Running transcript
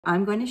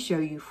I'm going to show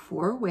you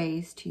 4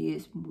 ways to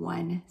use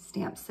one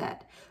stamp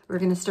set. We're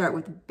going to start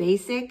with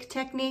basic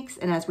techniques,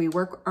 and as we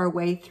work our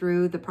way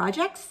through the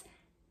projects,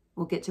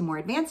 we'll get to more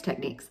advanced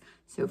techniques.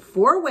 So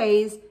 4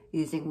 ways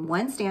using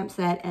one stamp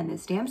set, and the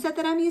stamp set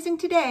that I'm using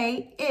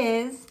today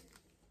is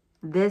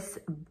this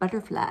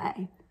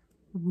butterfly.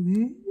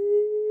 Woo.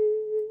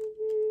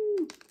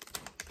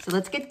 So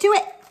let's get to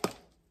it.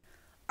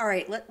 All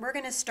right, we're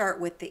going to start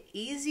with the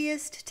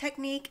easiest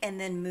technique and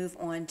then move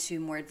on to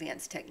more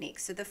advanced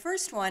techniques. So the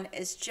first one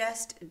is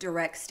just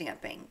direct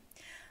stamping.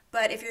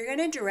 But if you're going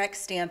to direct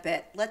stamp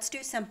it, let's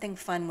do something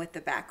fun with the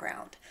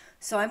background.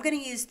 So I'm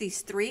going to use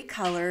these 3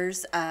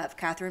 colors of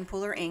Catherine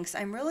Pooler inks.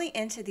 I'm really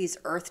into these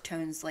earth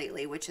tones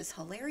lately, which is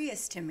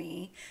hilarious to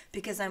me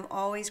because I'm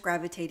always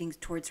gravitating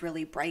towards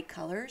really bright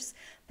colors.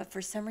 But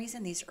for some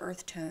reason, these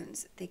earth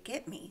tones, they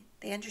get me.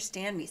 They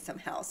understand me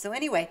somehow. So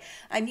anyway,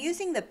 I'm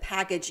using the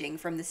packaging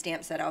from the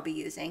stamp set I'll be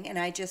using, and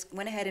I just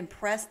went ahead and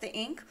pressed the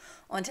ink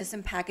onto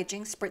some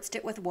packaging, spritzed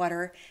it with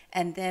water,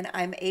 and then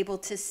I'm able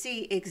to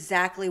see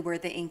exactly where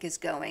the ink is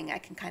going. I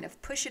can kind of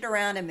push it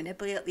around and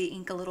manipulate the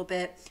ink a little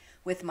bit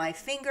with my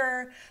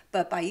finger,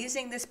 but by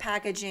using this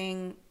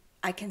packaging,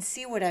 I can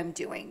see what I'm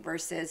doing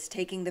versus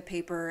taking the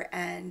paper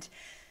and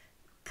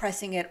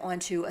pressing it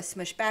onto a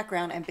smushed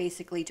background. I'm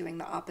basically doing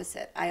the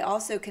opposite. I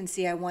also can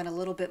see I want a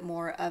little bit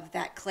more of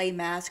that clay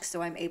mask,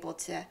 so I'm able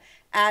to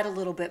add a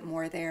little bit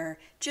more there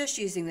just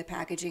using the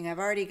packaging I've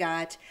already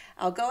got.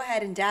 I'll go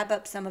ahead and dab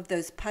up some of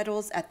those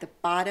puddles at the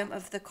bottom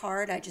of the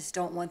card. I just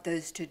don't want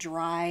those to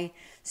dry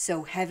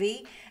so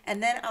heavy.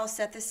 And then I'll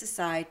set this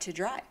aside to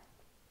dry.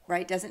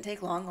 Right? Doesn't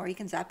take long, or you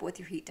can zap it with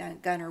your heat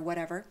gun or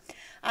whatever.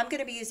 I'm going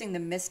to be using the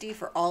MISTI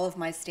for all of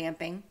my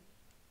stamping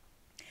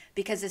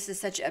because this is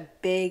such a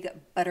big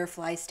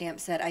butterfly stamp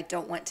set. I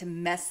don't want to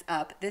mess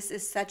up. This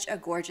is such a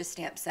gorgeous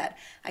stamp set.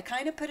 I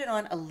kind of put it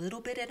on a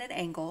little bit at an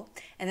angle,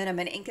 and then I'm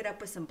going to ink it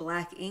up with some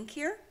black ink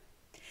here.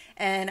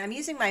 And I'm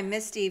using my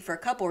MISTI for a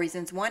couple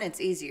reasons. One,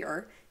 it's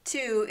easier.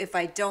 2, if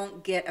I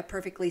don't get a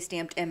perfectly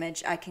stamped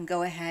image, I can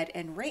go ahead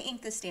and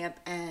re-ink the stamp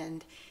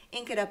and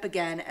ink it up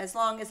again as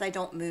long as I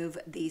don't move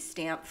the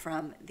stamp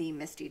from the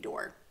MISTI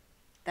door.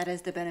 That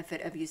is the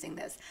benefit of using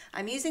this.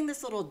 I'm using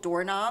this little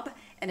doorknob,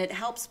 and it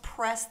helps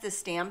press the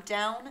stamp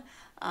down.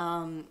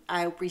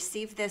 I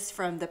received this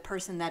from the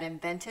person that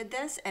invented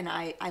this, and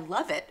I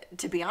love it,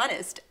 to be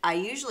honest. I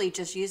usually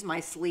just use my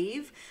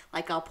sleeve.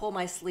 Like, I'll pull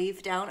my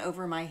sleeve down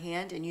over my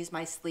hand and use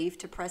my sleeve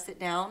to press it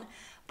down.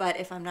 But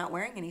if I'm not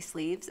wearing any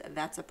sleeves,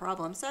 that's a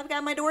problem. So I've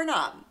got my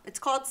doorknob. It's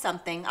called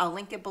something. I'll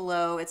link it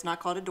below. It's not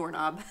called a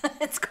doorknob.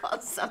 It's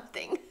called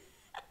something.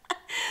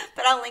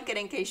 But I'll link it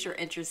in case you're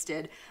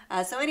interested.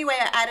 So anyway,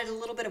 I added a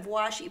little bit of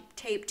washi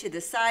tape to the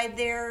side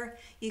there.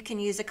 You can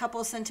use a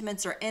couple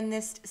sentiments are in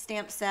this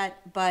stamp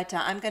set, but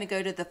I'm going to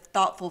go to the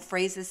Thoughtful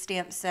Phrases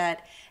stamp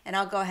set, and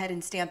I'll go ahead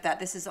and stamp that.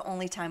 This is the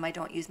only time I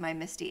don't use my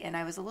MISTI, and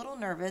I was a little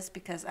nervous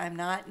because I'm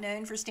not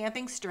known for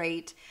stamping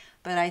straight,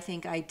 but I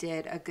think I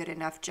did a good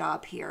enough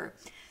job here.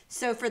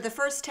 So for the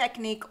first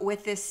technique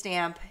with this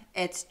stamp,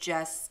 it's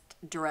just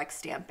direct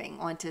stamping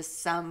onto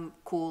some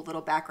cool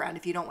little background.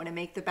 If you don't want to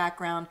make the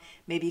background,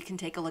 maybe you can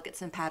take a look at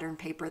some pattern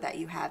paper that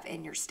you have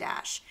in your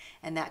stash,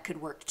 and that could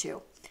work too.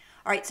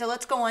 All right, so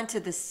let's go on to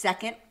the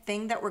second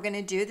thing that we're going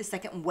to do, the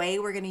second way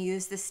we're going to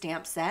use the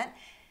stamp set.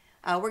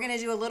 We're going to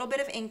do a little bit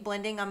of ink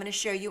blending. I'm going to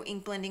show you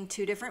ink blending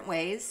 2 different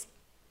ways.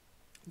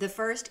 The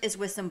first is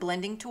with some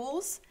blending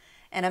tools,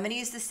 and I'm going to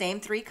use the same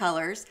 3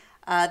 colors.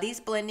 These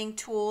blending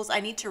tools,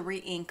 I need to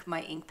re-ink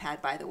my ink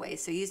pad, by the way,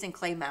 so using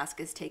clay mask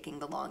is taking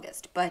the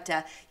longest. But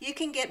you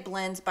can get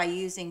blends by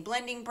using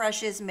blending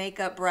brushes,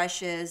 makeup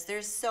brushes.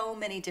 There's so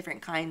many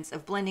different kinds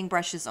of blending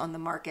brushes on the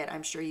market.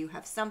 I'm sure you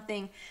have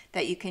something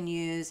that you can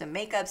use, a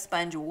makeup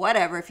sponge,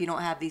 whatever, if you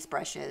don't have these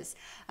brushes.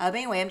 But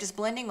anyway, I'm just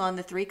blending on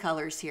the 3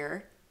 colors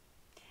here.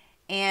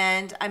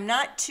 And I'm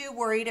not too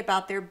worried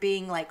about there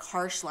being like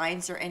harsh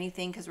lines or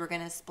anything because we're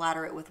going to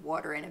splatter it with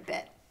water in a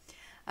bit.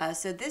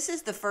 So this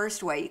is the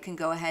first way you can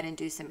go ahead and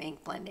do some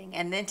ink blending.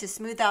 And then to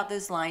smooth out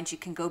those lines, you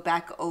can go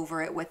back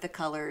over it with the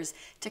colors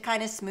to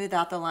kind of smooth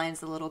out the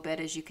lines a little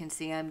bit, as you can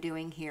see I'm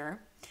doing here.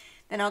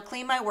 Then I'll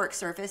clean my work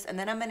surface, and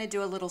then I'm going to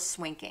do a little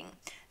swinking.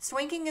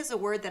 Swinking is a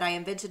word that I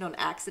invented on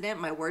accident.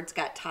 My words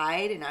got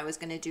tied, and I was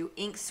going to do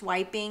ink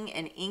swiping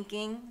and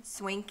inking,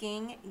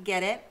 swinking,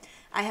 get it?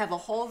 I have a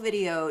whole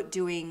video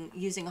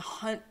using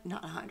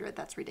not 100,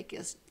 that's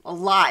ridiculous, a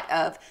lot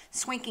of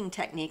swinking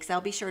techniques.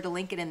 I'll be sure to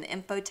link it in the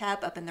info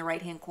tab up in the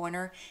right hand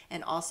corner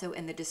and also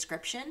in the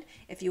description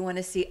if you want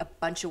to see a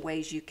bunch of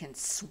ways you can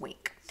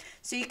swink.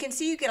 So you can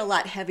see you get a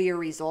lot heavier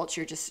results.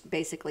 You're just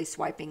basically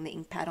swiping the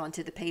ink pad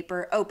onto the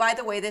paper. Oh, by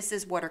the way, this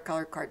is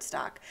watercolor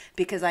cardstock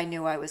because I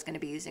knew I was going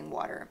to be using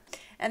water.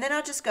 And then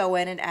I'll just go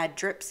in and add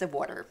drips of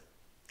water.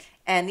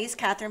 And these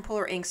Catherine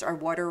Pooler inks are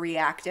water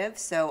reactive,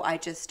 so I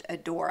just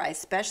adore. I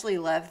especially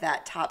love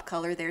that top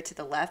color there to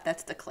the left.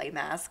 That's the clay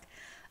mask.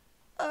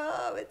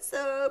 Oh, it's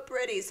so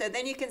pretty. So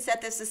then you can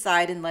set this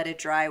aside and let it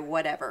dry,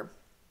 whatever.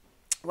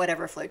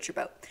 whatever floats your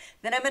boat.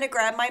 Then I'm going to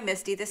grab my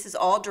MISTI. This is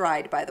all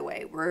dried, by the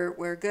way.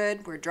 We're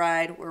good. We're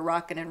dried. We're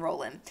rocking and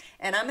rolling.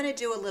 And I'm going to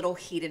do a little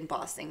heat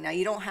embossing. Now,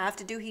 you don't have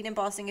to do heat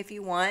embossing if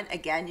you want.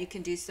 Again, you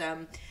can do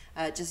some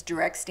just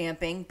direct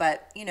stamping.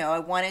 But, you know, I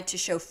wanted to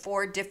show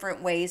 4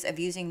 different ways of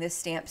using this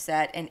stamp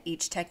set, and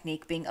each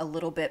technique being a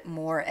little bit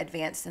more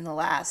advanced than the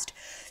last.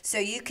 So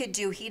you could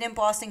do heat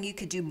embossing. You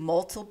could do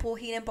multiple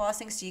heat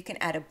embossing. So you can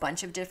add a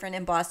bunch of different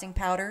embossing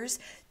powders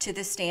to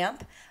the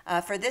stamp.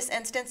 For this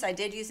instance, I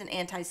did use an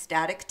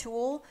anti-static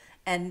tool,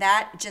 and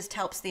that just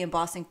helps the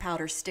embossing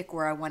powder stick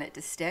where I want it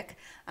to stick.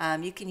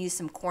 You can use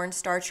some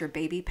cornstarch or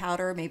baby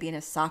powder, maybe in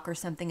a sock or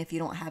something if you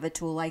don't have a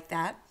tool like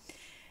that.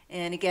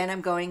 And again,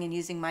 I'm going and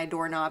using my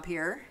doorknob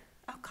here.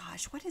 Oh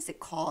gosh, what is it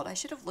called? I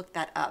should have looked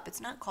that up.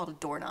 It's not called a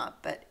doorknob,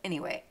 but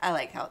anyway, I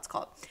like how it's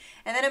called.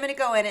 And then I'm going to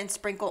go in and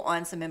sprinkle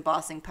on some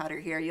embossing powder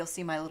here. You'll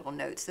see my little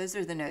notes. Those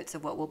are the notes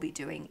of what we'll be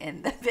doing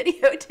in the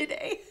video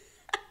today.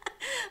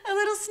 A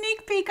little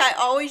sneak peek. I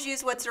always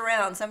use what's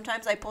around.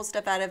 Sometimes I pull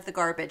stuff out of the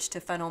garbage to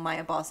funnel my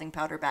embossing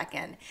powder back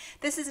in.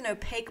 This is an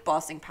opaque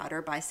embossing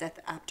powder by Seth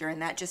Apter, and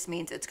that just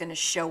means it's going to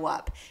show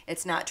up.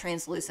 It's not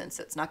translucent,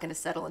 so it's not going to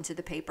settle into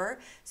the paper.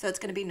 So it's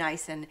going to be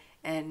nice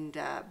and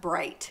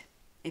bright,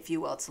 if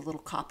you will. It's a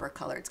little copper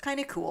color. It's kind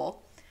of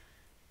cool.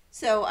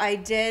 So I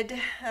did,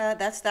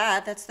 that's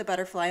the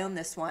butterfly on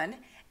this one.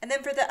 And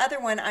then for the other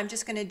one, I'm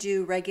just going to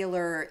do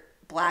regular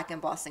black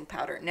embossing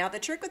powder. Now the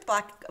trick with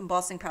black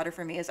embossing powder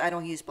for me is I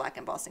don't use black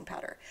embossing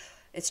powder.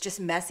 It's just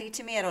messy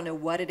to me. I don't know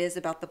what it is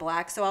about the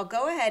black. So I'll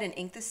go ahead and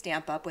ink the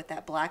stamp up with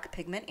that black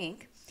pigment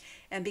ink.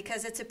 And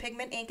because it's a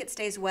pigment ink, it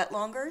stays wet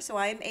longer. So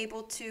I'm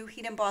able to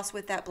heat emboss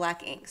with that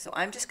black ink. So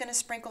I'm just going to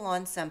sprinkle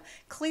on some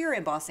clear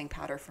embossing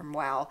powder from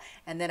Wow,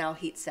 and then I'll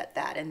heat set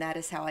that. And that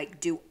is how I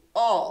do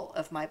all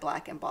of my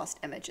black embossed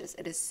images.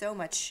 It is so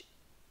much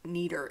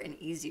neater and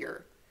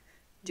easier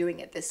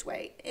doing it this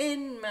way,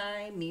 in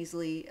my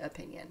measly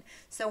opinion.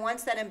 So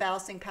once that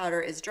embossing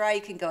powder is dry,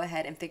 you can go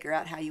ahead and figure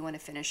out how you want to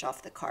finish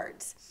off the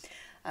cards.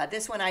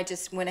 This one I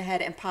just went ahead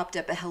and popped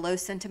up a Hello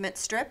Sentiment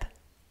strip,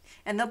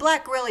 and the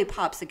black really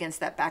pops against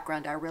that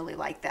background. I really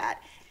like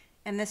that.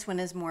 And this one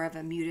is more of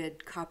a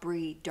muted,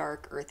 coppery,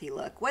 dark, earthy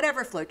look.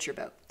 Whatever floats your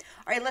boat.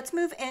 All right, let's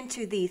move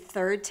into the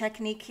third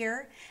technique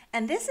here.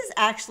 And this is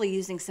actually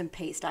using some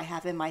paste I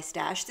have in my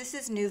stash. This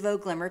is Nuvo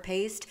Glimmer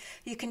paste.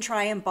 You can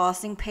try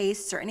embossing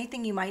pastes or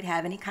anything you might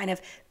have, any kind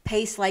of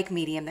paste-like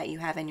medium that you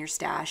have in your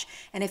stash.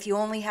 And if you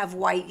only have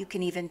white, you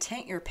can even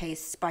tint your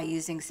pastes by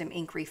using some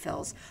ink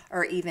refills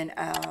or even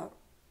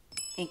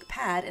ink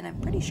pad. And I'm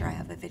pretty sure I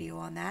have a video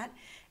on that.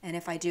 And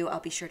if I do,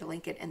 I'll be sure to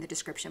link it in the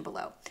description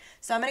below.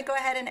 So I'm going to go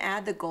ahead and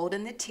add the gold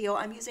and the teal.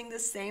 I'm using the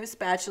same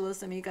spatula.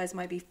 Some of you guys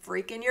might be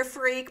freaking your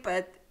freak,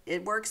 but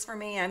it works for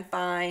me. I'm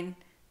fine.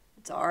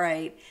 It's all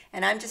right.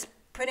 And I'm just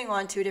putting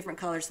on 2 different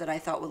colors that I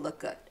thought would look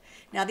good.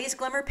 Now these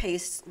glimmer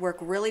pastes work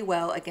really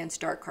well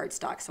against dark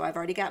cardstock. So I've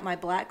already got my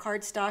black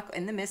cardstock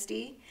in the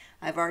MISTI.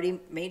 I've already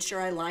made sure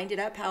I lined it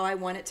up how I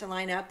want it to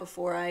line up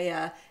before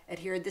I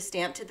adhered the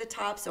stamp to the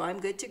top. So I'm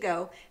good to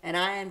go. And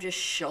I am just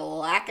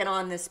shellacking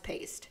on this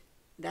paste.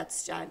 I'm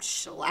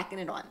shellacking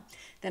it on.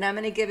 Then I'm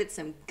going to give it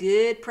some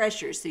good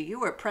pressure. So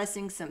you are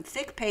pressing some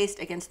thick paste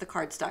against the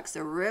cardstock.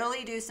 So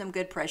really do some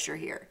good pressure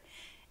here.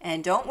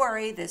 And don't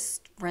worry,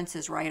 this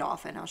rinses right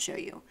off, and I'll show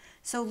you.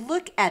 So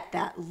look at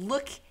that.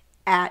 Look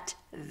at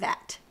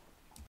that.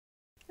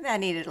 That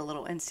needed a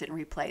little instant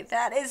replay.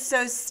 That is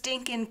so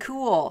stinking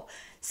cool.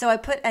 So I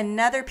put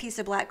another piece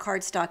of black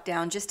cardstock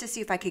down just to see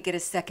if I could get a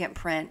second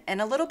print,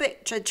 and a little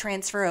bit to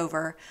transfer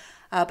over.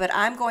 But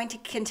I'm going to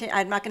continue.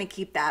 I'm not going to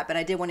keep that, but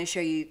I did want to show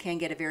you can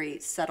get a very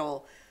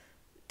subtle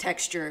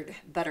textured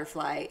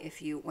butterfly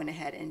if you went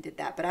ahead and did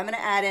that. But I'm going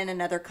to add in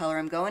another color.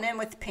 I'm going in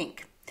with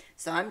pink.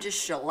 So I'm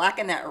just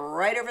shellacking that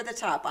right over the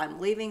top. I'm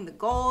leaving the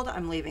gold.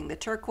 I'm leaving the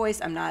turquoise.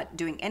 I'm not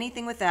doing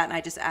anything with that. And I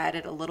just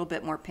added a little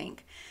bit more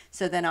pink.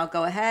 So then I'll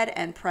go ahead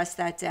and press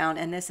that down.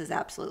 And this is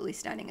absolutely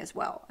stunning as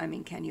well. I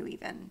mean, can you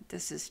even?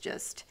 This is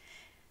just,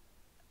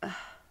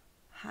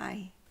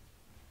 hi,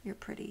 you're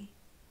pretty.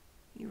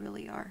 You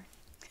really are.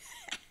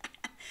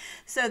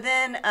 So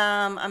then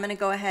I'm going to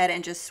go ahead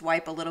and just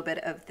swipe a little bit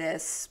of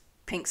this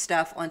pink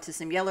stuff onto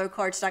some yellow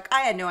cardstock.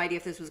 I had no idea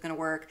if this was going to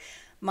work.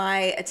 My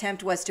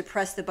attempt was to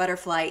press the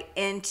butterfly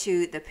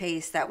into the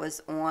paste that was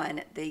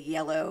on the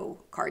yellow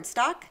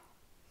cardstock.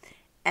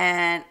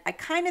 And I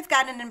kind of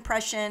got an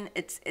impression.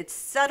 It's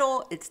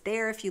subtle. It's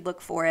there if you look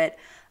for it.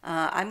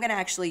 I'm going to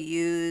actually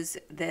use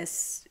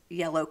this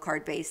yellow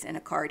card base in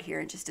a card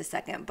here in just a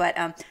second. But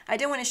I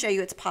did want to show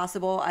you it's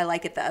possible. I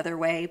like it the other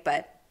way,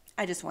 but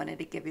I just wanted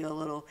to give you a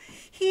little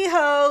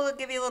hee-ho,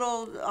 give you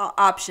little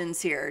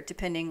options here,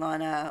 depending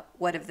on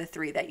what of the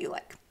 3 that you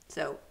like.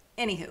 So,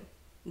 anywho,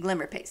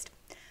 glimmer paste.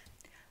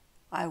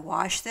 I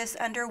washed this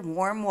under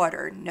warm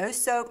water. No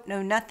soap,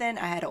 no nothing.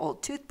 I had an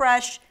old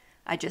toothbrush.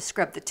 I just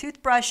scrubbed the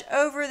toothbrush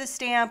over the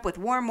stamp with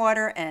warm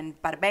water, and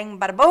bada bang,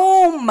 bada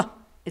boom,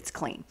 it's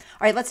clean.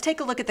 All right, let's take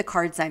a look at the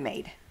cards I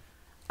made.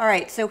 All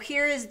right, so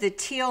here is the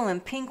teal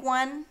and pink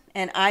one.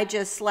 and I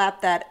just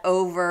slapped that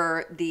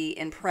over the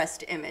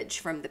impressed image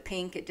from the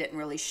pink. It didn't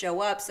really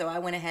show up, so I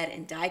went ahead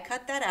and die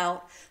cut that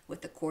out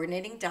with the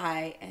coordinating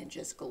die and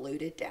just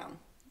glued it down.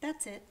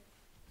 That's it.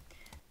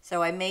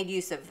 So I made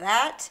use of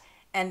that,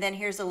 and then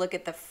here's a look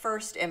at the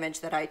first image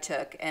that I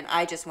took, and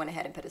I just went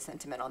ahead and put a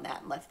sentiment on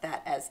that and left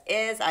that as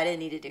is. I didn't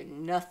need to do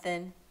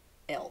nothing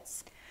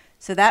else.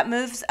 So that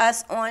moves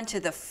us on to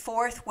the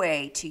fourth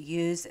way to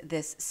use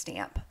this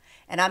stamp.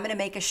 And I'm going to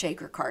make a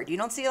shaker card. You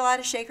don't see a lot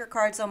of shaker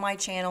cards on my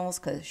channels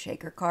because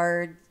shaker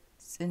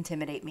cards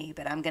intimidate me,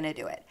 but I'm going to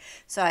do it.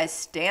 So I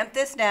stamp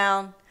this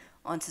down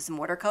onto some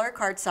watercolor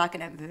cardstock,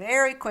 and I'm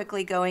very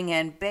quickly going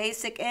in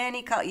basic,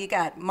 any color. You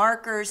got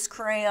markers,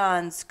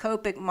 crayons,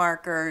 Copic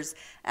markers,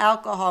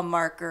 alcohol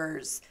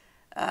markers,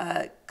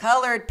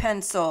 colored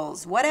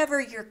pencils,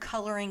 whatever your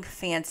coloring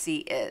fancy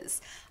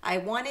is. I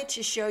wanted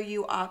to show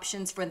you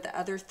options for the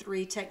other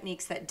three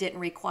techniques that didn't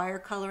require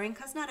coloring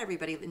because not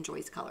everybody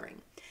enjoys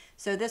coloring.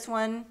 So this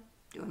one,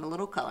 doing a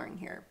little coloring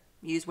here.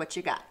 Use what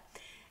you got.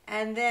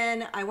 And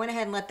then I went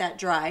ahead and let that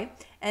dry.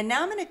 And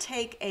now I'm going to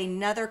take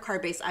another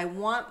card base. I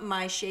want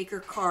my shaker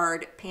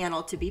card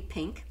panel to be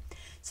pink.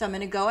 So I'm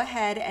going to go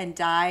ahead and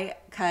die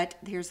cut.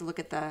 Here's a look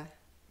at the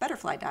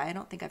butterfly die. I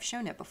don't think I've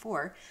shown it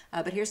before,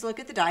 but here's a look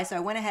at the die. So I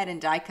went ahead and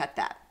die cut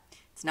that.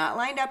 It's not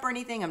lined up or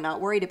anything. I'm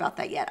not worried about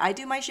that yet. I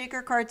do my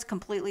shaker cards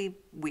completely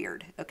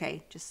weird.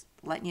 Okay, just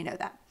letting you know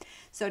that.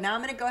 So now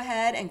I'm going to go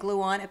ahead and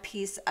glue on a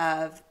piece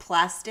of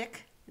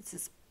plastic. This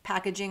is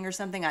packaging or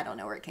something. I don't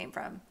know where it came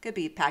from. Could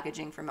be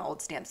packaging from an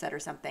old stamp set or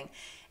something.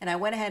 And I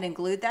went ahead and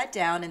glued that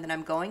down, and then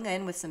I'm going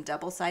in with some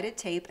double-sided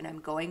tape, and I'm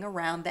going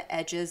around the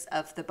edges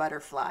of the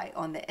butterfly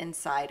on the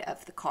inside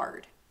of the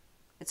card.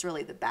 It's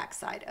really the back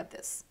side of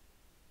this,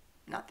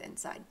 not the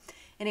inside.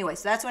 Anyway,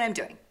 so that's what I'm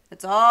doing.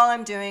 That's all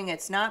I'm doing.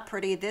 It's not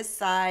pretty. This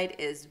side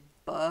is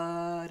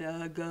but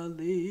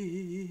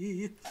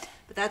ugly.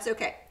 But that's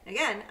okay.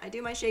 Again, I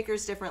do my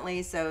shakers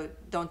differently, so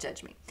don't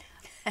judge me.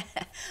 All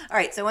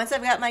right, so once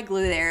I've got my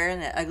glue there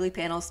and the ugly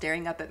panel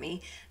staring up at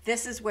me,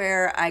 this is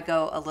where I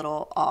go a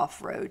little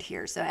off-road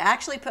here. So I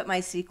actually put my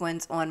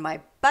sequins on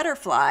my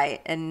butterfly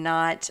and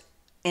not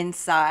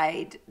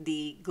inside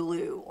the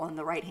glue on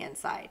the right hand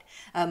side.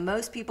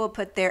 Most people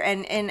put their,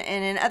 and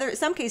in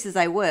some cases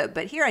I would,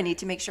 but here I need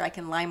to make sure I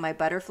can line my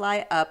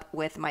butterfly up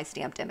with my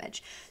stamped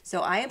image.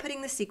 So I am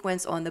putting the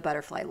sequins on the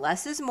butterfly.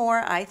 Less is more,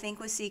 I think,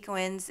 with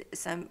sequins.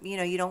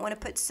 You don't want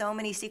to put so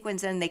many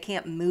sequins in they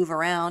can't move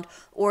around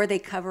or they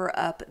cover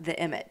up the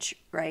image,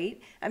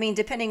 right? I mean,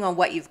 depending on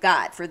what you've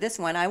got. For this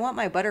one, I want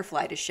my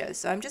butterfly to show.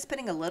 So I'm just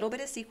putting a little bit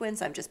of sequins.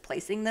 I'm just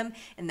placing them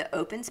in the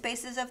open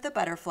spaces of the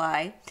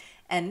butterfly.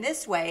 And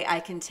this way I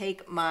can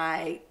take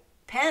my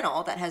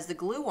panel that has the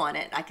glue on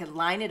it, I can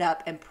line it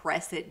up and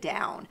press it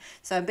down.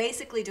 So I'm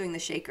basically doing the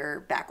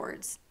shaker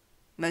backwards.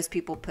 Most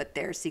people put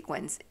their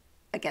sequins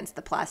against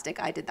the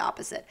plastic. I did the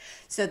opposite.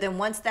 So then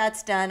once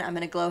that's done, I'm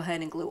going to go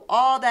ahead and glue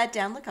all that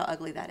down. Look how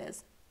ugly that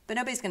is. But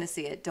nobody's going to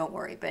see it, don't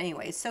worry. But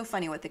anyway, it's so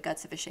funny what the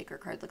guts of a shaker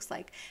card looks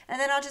like. And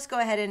then I'll just go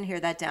ahead and adhere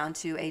that down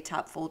to a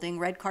top folding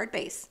red card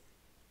base.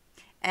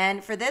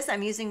 And for this,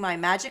 I'm using my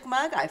magic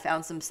mug. I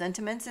found some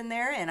sentiments in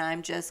there, and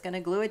I'm just going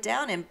to glue it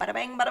down and bada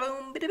bang, bada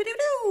boom, bada bada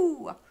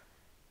doo.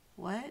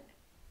 What?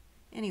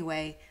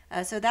 Anyway,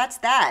 so that's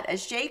that. A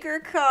shaker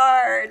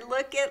card.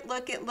 Look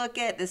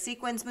at. The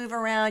sequins move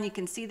around. You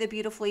can see the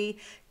beautifully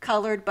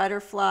colored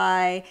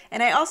butterfly.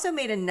 And I also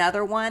made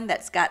another one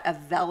that's got a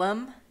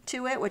vellum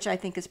to it, which I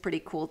think is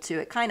pretty cool too.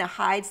 It kind of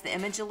hides the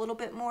image a little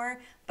bit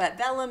more, but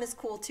vellum is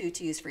cool too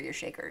to use for your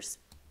shakers.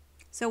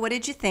 So what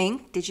did you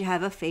think? Did you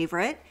have a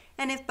favorite?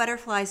 And if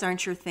butterflies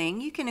aren't your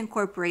thing, you can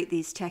incorporate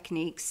these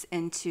techniques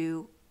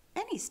into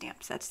any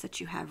stamp sets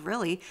that you have,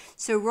 really.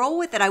 So roll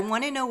with it. I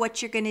want to know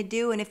what you're going to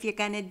do and if you're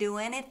going to do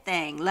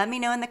anything. Let me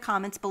know in the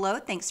comments below.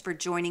 Thanks for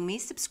joining me.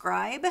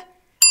 Subscribe,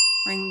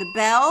 ring the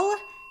bell,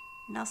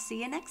 and I'll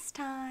see you next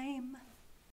time.